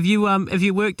a look. Have you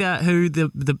worked out who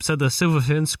the Silver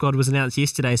Ferns squad was announced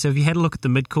yesterday? So have you had a look at the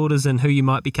mid quarters and who you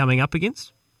might be coming up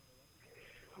against?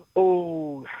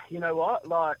 Oh, you know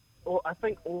what? I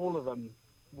think all of them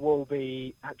will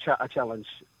be a challenge.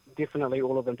 Definitely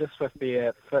all of them, just with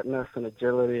their fitness and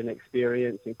agility and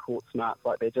experience and court smarts.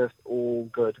 They're just all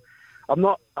good. I'm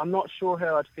not sure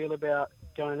how I'd feel about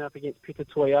going up against Peta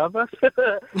Toiava.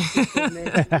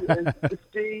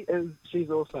 She's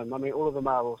awesome. I mean, all of them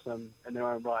are awesome in their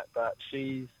own right, but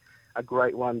she's a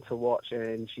great one to watch,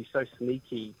 and she's so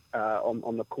sneaky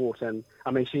on the court. And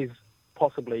I mean, she's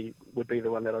possibly would be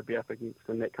the one that I'd be up against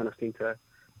in that kind of centre,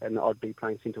 and I'd be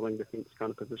playing centre wing defence kind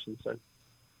of position. So,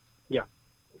 yeah.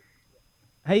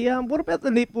 Hey, what about the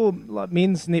netball,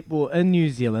 men's netball in New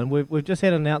Zealand? We've just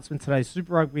had an announcement today.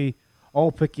 Super Rugby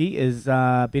Aupiki has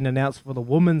been announced for the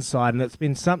women's side, and it's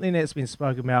been something that's been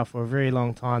spoken about for a very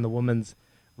long time. The women's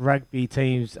rugby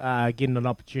teams are getting an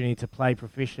opportunity to play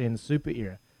professionally in the super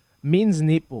era. Men's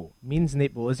netball.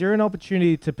 Is there an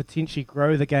opportunity to potentially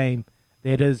grow the game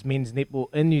that is men's netball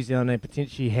in New Zealand and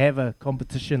potentially have a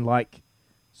competition like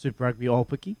Super Rugby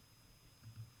Aupiki?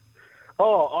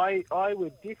 Oh, I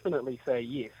would definitely say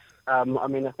yes. I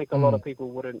mean, I think a lot of people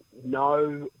wouldn't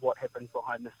know what happens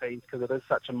behind the scenes because it is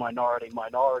such a minority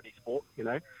sport, you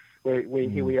know.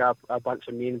 Here we are, a bunch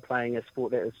of men playing a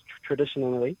sport that is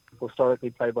historically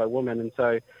played by women, and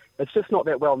so it's just not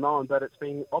that well known, but it's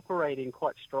been operating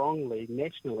quite strongly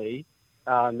nationally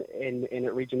and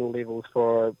at regional levels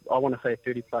for, I want to say,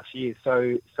 30 plus years.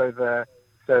 So the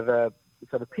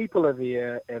people are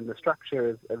there and the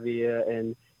structure are there,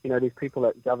 and you know, there's people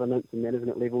at governance and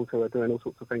management levels who are doing all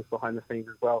sorts of things behind the scenes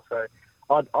as well. So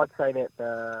I'd say that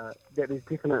that there's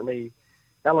definitely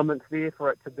elements there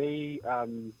for it to be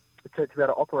to be able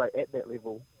to operate at that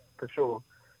level for sure.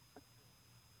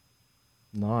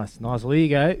 Nice. Well, there you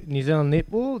go. New Zealand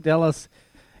netball. Dallas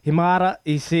Himara,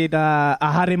 he said,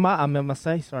 Aharima, I must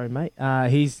say, sorry, mate.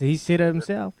 He said it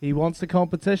himself. He wants the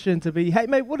competition to be. Hey,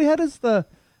 mate, how does the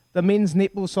men's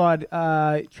netball side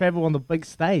travel on the big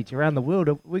stage around the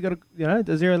world? We got,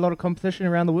 is there a lot of competition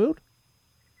around the world?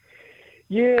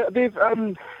 Yeah, they've.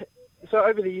 So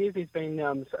over the years, there's been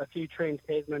a few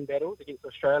Trans-Tasman battles against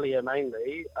Australia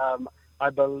mainly. I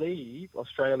believe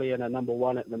Australia are number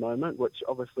one at the moment, which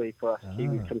obviously for us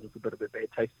Kiwis comes with a bit of a bad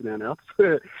taste in our mouths.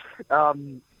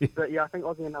 But yeah, I think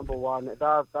Aussie are number one. They've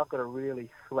got a really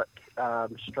slick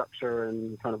structure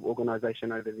and kind of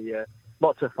organisation over there.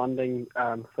 Lots of funding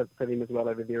for them as well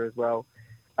over there as well.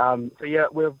 So yeah,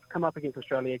 we've come up against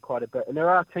Australia quite a bit, and there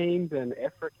are teams in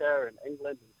Africa and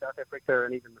England and South Africa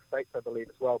and even the States, I believe,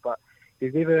 as well. But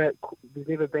there's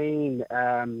never been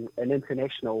an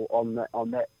international on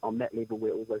that level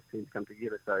where all those teams come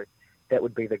together. So that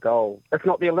would be the goal. If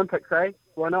not the Olympics, eh?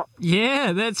 Why not?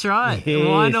 Yeah, that's right. Yes.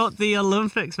 Why not the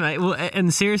Olympics, mate? Well,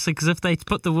 and seriously, because if they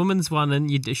put the women's one in,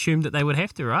 you'd assume that they would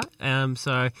have to, right?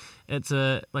 So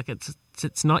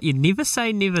it's not, you never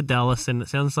say never, Dallas, and it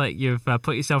sounds like you've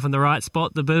put yourself in the right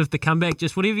spot. The bit of the comeback,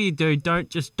 just whatever you do,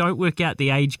 don't work out the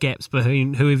age gaps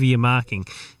between whoever you're marking.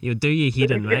 You'll do your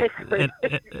head in, mate.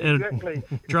 It'll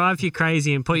drive you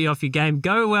crazy and put you off your game.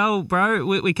 Go well, bro.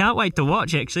 We can't wait to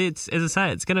watch, actually. It's, as I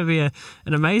say, it's going to be an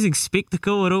amazing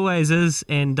spectacle. It always is,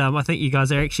 and I think you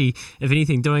guys are actually, if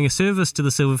anything, doing a service to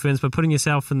the Silver Ferns by putting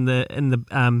yourself in the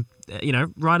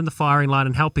right in the firing line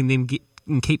and helping them get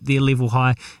and keep their level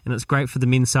high, and it's great for the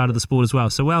men's side of the sport as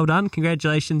well. So well done.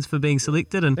 Congratulations for being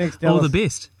selected, and thanks, all the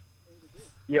best.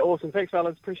 Yeah, awesome. Thanks,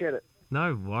 fellas. Appreciate it.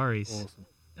 No worries. Awesome.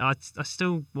 I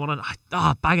still want to...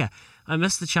 bugger. I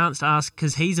missed the chance to ask,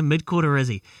 because he's a mid-quarter, is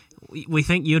he? We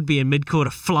think you'd be a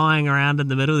mid-quarter flying around in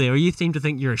the middle there, or you seem to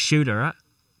think you're a shooter, right?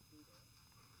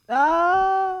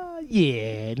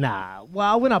 Yeah, nah.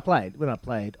 Well, when I played, I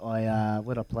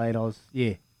was,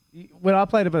 yeah. When I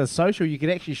played a bit of social, you could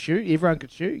actually shoot. Everyone could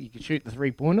shoot. You could shoot the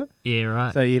 3-pointer. Yeah,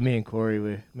 right. So yeah, me and Corey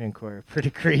were pretty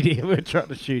greedy. We were trying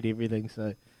to shoot everything.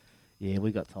 So yeah,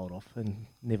 we got told off and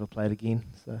never played again.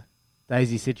 So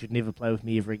Daisy said she'd never play with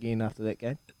me ever again after that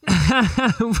game.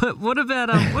 What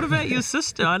about your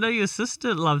sister? I know your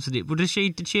sister loves netball.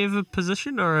 Did she have a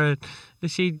position, or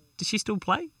does she still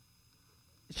play?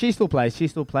 She still plays. She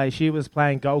was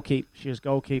playing goalkeep. She was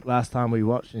goalkeep last time we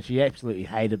watched, and she absolutely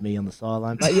hated me on the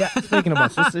sideline. But yeah, speaking of my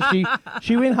sister,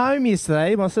 she went home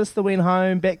yesterday. My sister went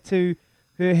home back to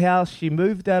her house. She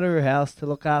moved out of her house to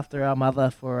look after our mother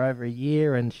for over a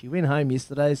year, and she went home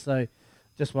yesterday. So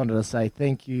just wanted to say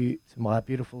thank you to my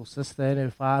beautiful sister and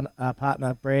her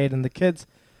partner, Brad, and the kids.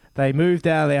 They moved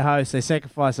out of their house. They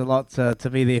sacrificed a lot to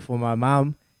be there for my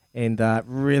mum. And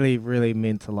really, really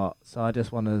meant a lot. So I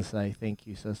just wanted to say thank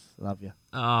you, sis. Love you.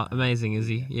 Oh, amazing,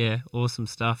 Izzy. Yeah, awesome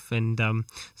stuff. And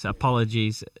so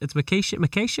apologies. It's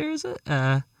Makesha, is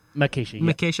it? Makesha,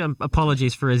 yeah. Makesha,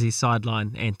 apologies for Izzy's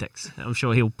sideline antics. I'm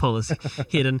sure he'll pull his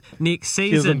head in next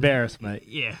season. She was embarrassed, mate.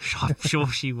 Yeah, I'm sure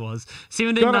she was.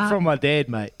 Got it from my dad,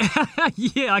 mate.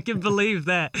 Yeah, I can believe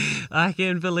that.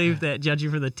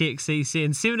 Judging from the text he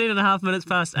sent. 17 and a half minutes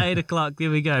past 8 o'clock. There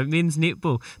we go. Men's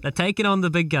netball. They're taking on the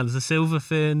big guns, the Silver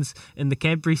Ferns in the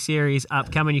Cadbury Series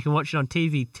upcoming. You can watch it on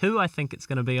TV2, I think it's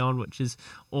going to be on, which is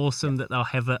awesome that they'll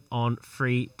have it on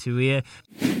free to air.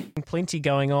 Plenty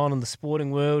going on in the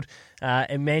sporting world.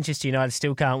 And Manchester United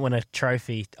still can't win a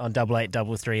trophy on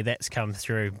 8833. That's come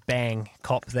through. Bang,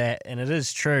 cop that. And it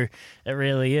is true. It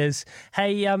really is.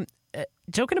 Hey,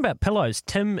 talking about pillows,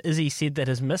 Tim Izzy said that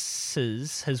his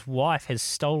wife, has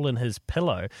stolen his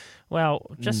pillow.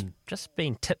 Well, just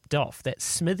being tipped off that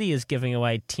Smithy is giving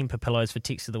away Tempur pillows for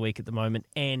Text of the Week at the moment,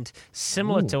 and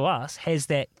similar to us, has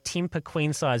that Tempur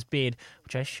queen size bed,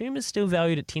 which I assume is still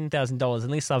valued at $10,000,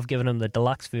 unless I've given him the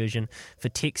deluxe version for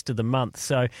Text of the Month.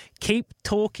 So keep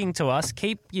talking to us,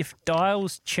 keep your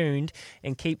dials tuned,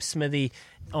 and keep Smithy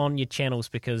on your channels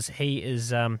because he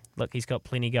is, he's got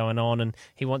plenty going on and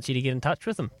he wants you to get in touch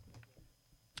with him.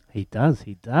 He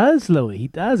does, Louis, he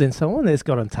does. And someone that's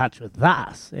got in touch with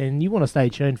us, and you want to stay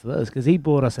tuned for this because he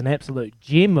brought us an absolute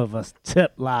gem of a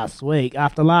tip last week.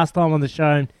 After last time on the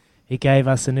show, he gave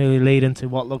us an early lead into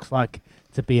what looks like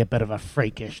to be a bit of a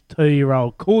freakish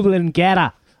 2-year-old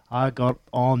Coolangatta. I got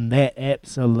on that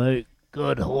absolute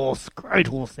good horse, great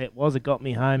horse that was. It got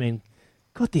me home and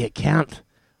got the account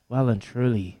well and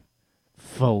truly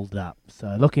filled up.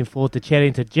 So looking forward to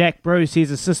chatting to Jack Bruce.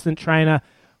 He's assistant trainer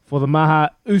for the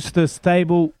Maha Ooster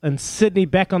stable in Sydney.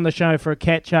 Back on the show for a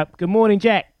catch-up. Good morning,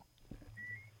 Jack.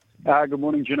 Good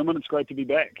morning, gentlemen. It's great to be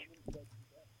back.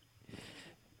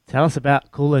 Tell us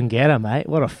about Coolangatta, mate.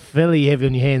 What a filly you have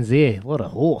in your hands there. What a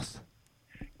horse.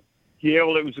 Yeah,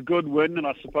 well, it was a good win, and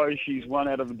I suppose she's one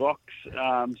out of the box.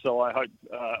 So I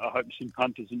hope some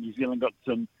punters in New Zealand got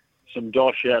some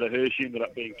dosh out of her. She ended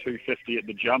up being $250 at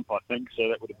the jump, I think. So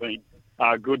that would have been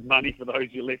good money for those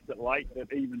who left it late. But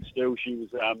even still, she was.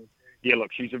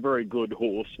 She's a very good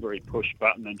horse, very push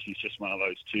button, and she's just one of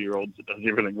those 2-year-olds that does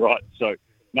everything right. So.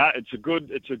 No, it's a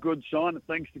good sign of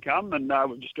things to come, and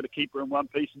we've just got to keep her in one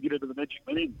piece and get her to the Magic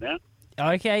Millions now.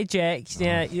 Okay, Jack.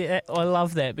 Now, I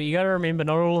love that, but you got to remember,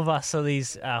 not all of us are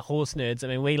these horse nerds. I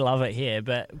mean, we love it here,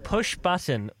 but push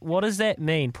button. What does that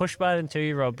mean? Push button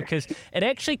 2-year-old, because it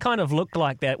actually kind of looked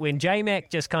like that when J-Mac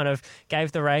just kind of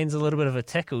gave the reins a little bit of a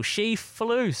tickle. She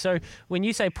flew. So when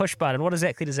you say push button, what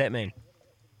exactly does that mean?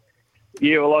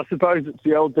 Yeah, well, I suppose it's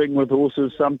the old thing with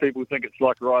horses. Some people think it's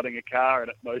like riding a car, and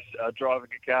it most driving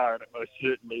a car, and it most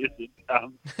certainly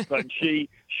isn't. But she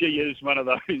is one of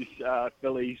those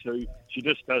fillies who she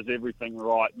just does everything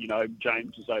right. You know,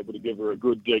 James was able to give her a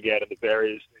good dig out of the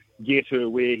barriers, get her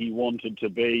where he wanted to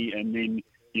be, and then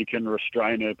you can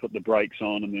restrain her, put the brakes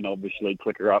on, and then obviously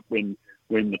click her up when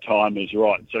the time is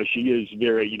right. So she is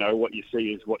very, what you see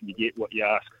is what you get, what you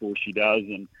ask for. She does,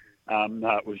 and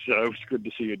it was good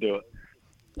to see her do it.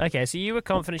 Okay, so you were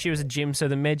confident she was a gem, so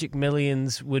the Magic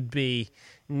Millions would be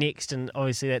next, and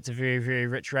obviously that's a very, very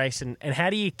rich race. And how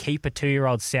do you keep a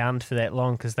 2-year-old sound for that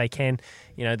long? Because they can,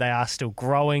 they are still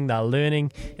growing, they're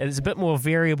learning. There's a bit more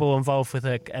variable involved with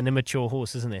an immature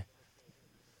horse, isn't there?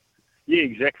 Yeah,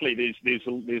 exactly.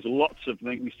 There's lots of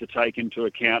things to take into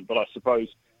account, but I suppose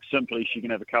simply she can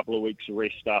have a couple of weeks of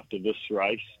rest after this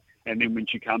race, and then when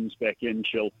she comes back in,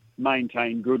 she'll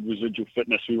maintain good residual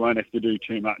fitness. We won't have to do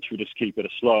too much. We'll just keep it a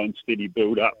slow and steady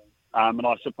build-up. And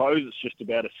I suppose it's just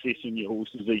about assessing your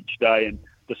horses each day and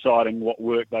deciding what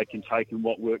work they can take and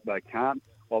what work they can't.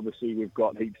 Obviously, we've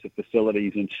got heaps of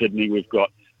facilities in Sydney. We've got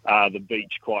the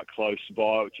beach quite close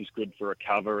by, which is good for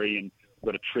recovery, and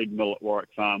we've got a treadmill at Warwick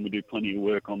Farm. We do plenty of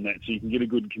work on that, so you can get a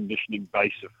good conditioning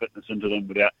base of fitness into them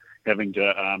without having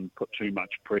to put too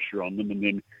much pressure on them. And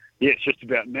then it's just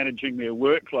about managing their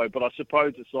workload. But I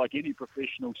suppose it's like any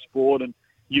professional sport, and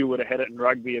you would have had it in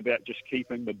rugby about just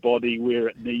keeping the body where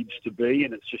it needs to be,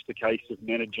 and it's just a case of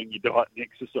managing your diet and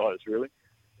exercise, really.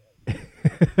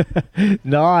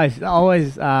 Nice.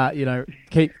 Always,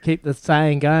 keep the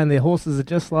saying going. Their horses are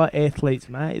just like athletes,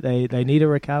 mate. They need to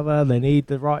recover. They need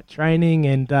the right training,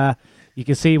 and you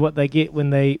can see what they get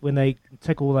when they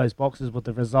tick all those boxes with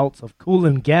the results of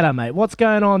Coolangatta, mate. What's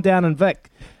going on down in Vic?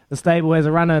 The stable has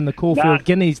a runner in the Caulfield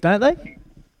Guineas, don't they?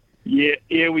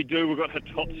 Yeah, we do. We've got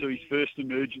Hitotsu, his first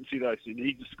emergency, though, so he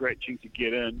needs a scratching to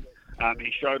get in.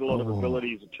 He showed a lot of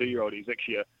ability as a 2-year-old. He's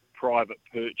actually a private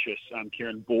purchase.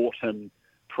 Kieran bought him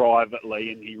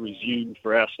privately, and he resumed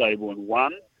for our stable and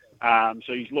won.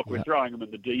 So we're throwing him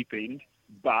in the deep end,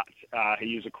 but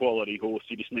he is a quality horse.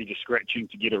 He just needs a scratching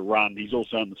to get a run. He's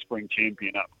also in the spring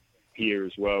champion up here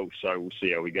as well, so we'll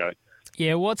see how we go.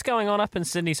 Yeah, what's going on up in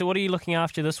Sydney? So what are you looking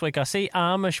after this week? I see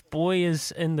Amish Boy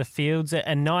is in the fields at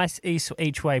a nice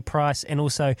each-way price, and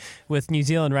also with New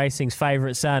Zealand Racing's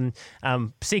favourite son,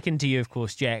 second to you, of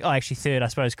course, Jack. Oh, actually third, I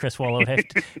suppose Chris Waller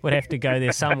would have to go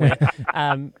there somewhere.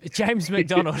 James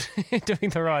McDonald doing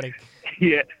the riding.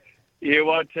 Yeah,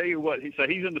 well, I'll tell you what. So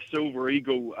he's in the Silver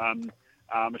Eagle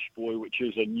Amish Boy, which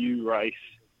is a new race,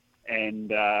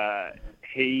 and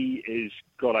he has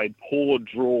got a poor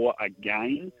draw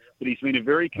again, but he's been a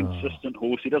very consistent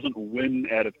horse. He doesn't win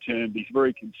out of turn, but he's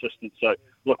very consistent. So,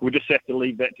 look, we just have to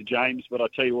leave that to James, but I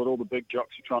tell you what, all the big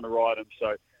jocks are trying to ride him, so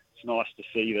it's nice to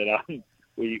see that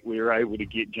we were able to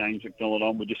get James McDonald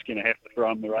on. We're just going to have to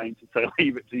throw him the reins and say,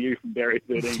 leave it to you from Barrier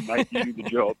 13, mate, you do the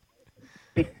job.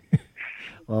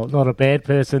 Well, not a bad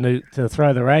person to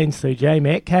throw the reins to,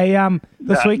 J-Mac. Hey,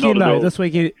 this weekend,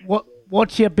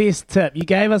 what's your best tip? You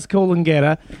gave us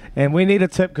Coolangatta, and we need a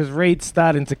tip because Reed's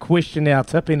starting to question our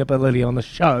tipping ability on the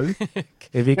show.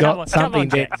 Have you got something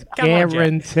that's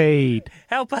guaranteed?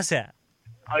 Help us out.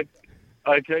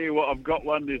 I tell you what, I've got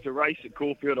one. There's a race at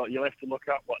Caulfield. You'll have to look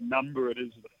up what number it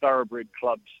is, the Thoroughbred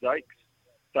Club Stakes.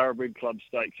 Thoroughbred Club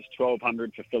Stakes is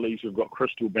 1,200 for fillies. We've got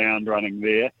Crystal Bound running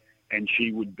there, and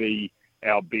she would be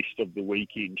our best of the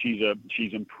weekend.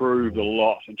 She's improved a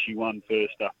lot, and she won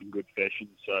first up in good fashion.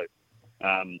 So,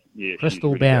 yeah.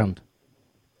 Crystal Bound.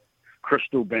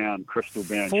 Crystal Bound. She's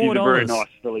a $4. very nice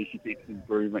filly. She keeps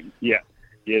improving.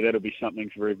 Yeah, that'll be something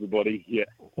for everybody. Yeah,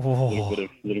 a little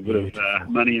bit of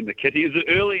money in the kitty. Is it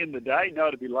early in the day? No,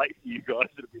 it'll be late for you guys.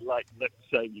 It'll be late. Let's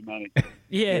save you money.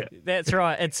 Yeah, that's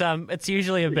right. It's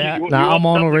usually about. No, I'm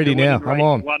on already now. I'm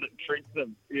on. One at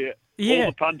Trentham. Yeah. All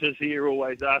the punters here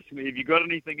always ask me, have you got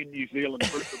anything in New Zealand,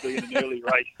 preferably in an early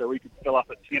race, so we could fill up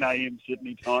at 10 a.m.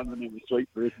 Sydney time and then we're sweet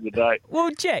for the rest of the day.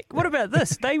 Well, Jack, what about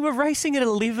this? They were racing at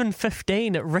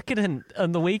 11:15 at Riccarton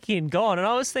on the weekend gone, and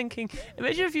I was thinking,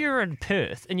 imagine if you were in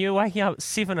Perth and you're waking up at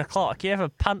 7 o'clock, you have a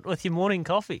punt with your morning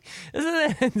coffee. Isn't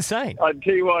that insane? I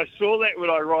tell you what, I saw that when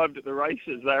I arrived at the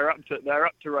races. They're up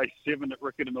to race 7 at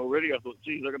Riccarton already. I thought,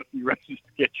 geez, I've got a few races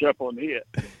to catch up on here.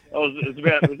 It was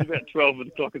about 12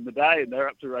 o'clock in the day, and they're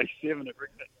up to race 7 at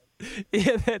Riccarton.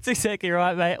 Yeah, that's exactly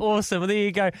right, mate. Awesome. Well, there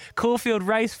you go. Caulfield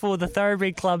race for the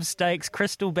Thoroughbred Club Stakes,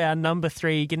 Crystal Bound number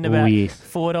 3, getting about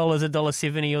 $4,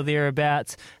 $1.70 or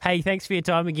thereabouts. Hey, thanks for your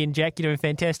time again, Jack. You're doing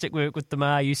fantastic work with the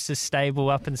Mar Eustace Stable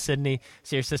up in Sydney.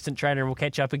 It's your assistant trainer, and we'll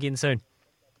catch up again soon.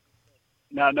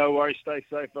 No worries. Stay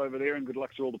safe over there, and good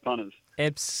luck to all the punters.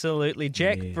 Absolutely.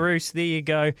 Jack Bruce, there you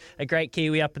go. A great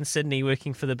Kiwi up in Sydney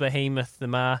working for the behemoth, the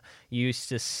Mar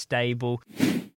Eustace Stable.